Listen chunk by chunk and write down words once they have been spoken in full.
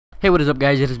Hey, what is up,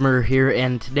 guys? It is Murder here,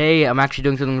 and today I'm actually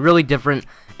doing something really different.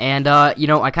 And I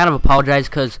kind of apologize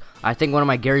because I think one of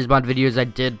my Garry's Mod videos I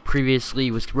did previously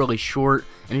was really short,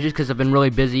 and it's just because I've been really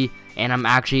busy, and I'm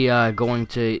actually going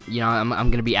to, I'm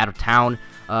going to be out of town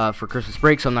for Christmas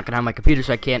break, so I'm not going to have my computer,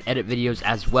 so I can't edit videos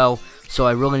as well. So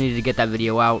I really needed to get that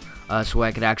video out so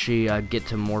I could actually get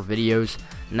to more videos.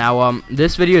 Now,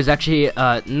 this video is actually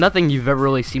nothing you've ever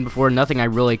really seen before, nothing I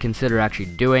really consider actually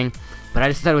doing. But I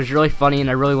just thought it was really funny, and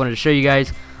I really wanted to show you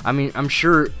guys. I mean, I'm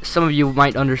sure some of you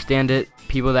might understand it,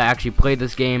 people that actually played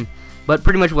this game. But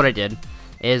pretty much what I did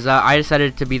is I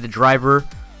decided to be the driver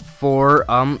for,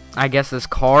 I guess, this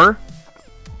car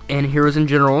in Heroes and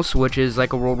Generals, which is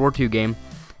like a World War II game.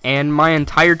 And my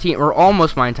entire team, or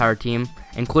almost my entire team,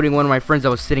 including one of my friends that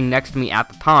was sitting next to me at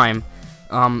the time,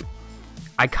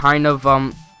 I kind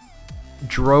of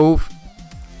drove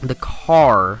the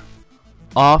car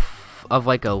off of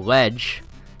like a ledge,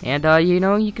 and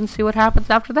you can see what happens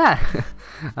after that.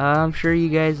 I'm sure you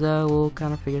guys will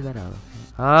kind of figure that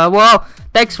out. Well,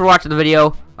 thanks for watching the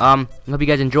video. Hope you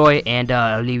guys enjoy, and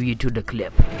I'll leave you to the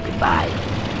clip. Goodbye.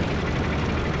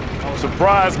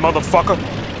 Surprise, motherfucker.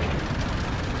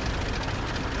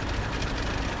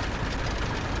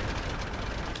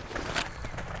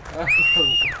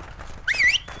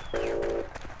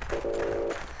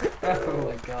 Oh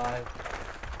my god.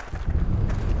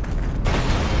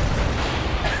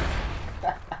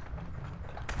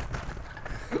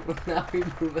 Now we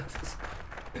move us.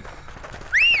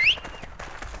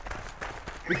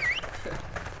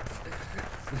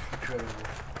 Incredible.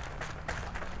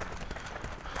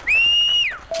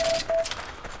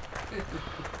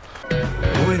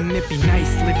 Wouldn't it be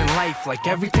nice living life like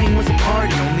everything was a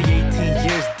party? Only 18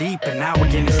 years deep and now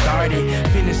we're getting started.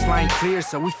 Finish line clear,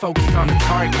 so we focused on the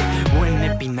target. Wouldn't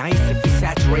it be nice if we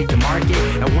saturate the market?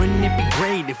 And wouldn't it be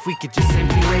great if we could just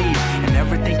simply rage and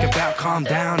never think about calm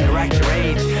down or act your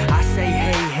age? I say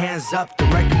hey, hands up, the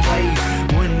record plays.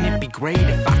 Wouldn't it be great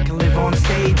if I could live on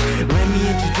stage? Let me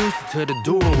introduce you to the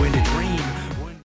duo in a dream.